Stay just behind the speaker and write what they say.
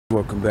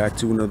Welcome back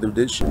to another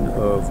edition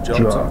of Job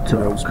Talk. I'm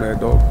your host,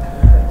 Mad Dog.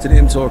 Today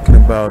I'm talking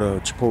about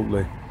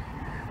Chipotle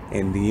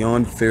and the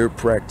unfair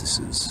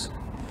practices.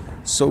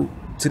 So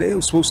today I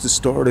was supposed to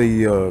start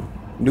a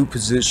new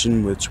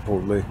position with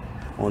Chipotle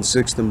on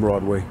 6th and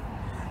Broadway,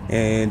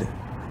 and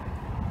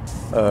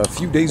a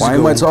few days ago... Why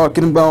am I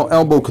talking about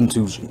elbow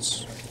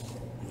contusions?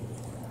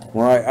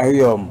 Well, I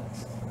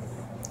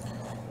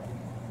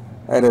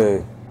had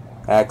a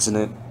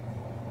accident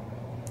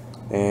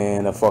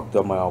and I fucked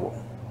up my elbow.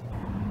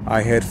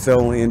 I had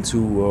fell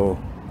into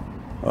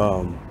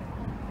a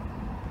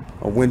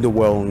window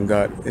well and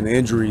got an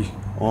injury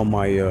on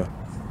my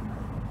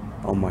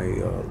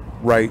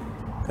right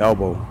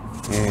elbow,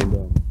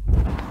 and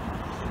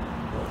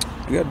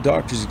I got a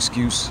doctor's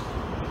excuse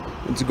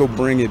and to go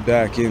bring it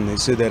back in. They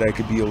said that I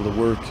could be able to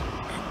work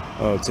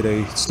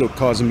today. It's still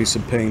causing me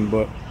some pain,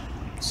 but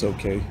it's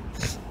okay.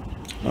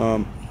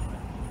 I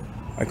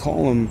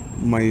call him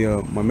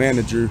my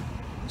manager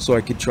so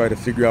I could try to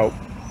figure out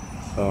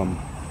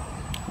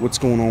what's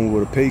going on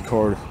with a pay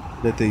card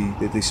that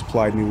they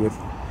supplied me with,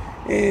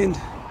 and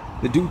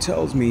the dude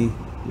tells me,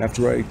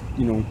 after I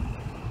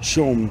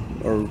show him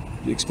or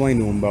explain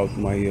to him about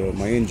my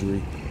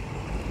injury,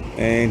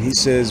 and he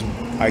says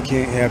I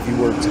can't have you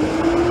work today,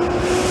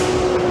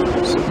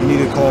 so you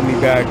need to call me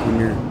back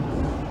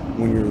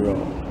when you're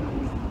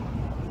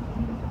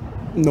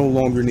no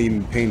longer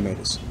needing pain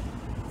medicine.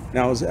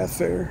 Now, is that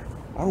fair?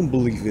 I don't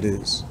believe it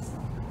is.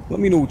 Let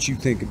me know what you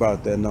think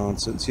about that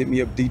nonsense. Hit me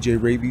up,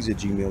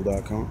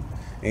 djrabies@gmail.com,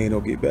 and I'll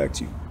get back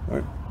to you. All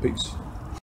right, peace.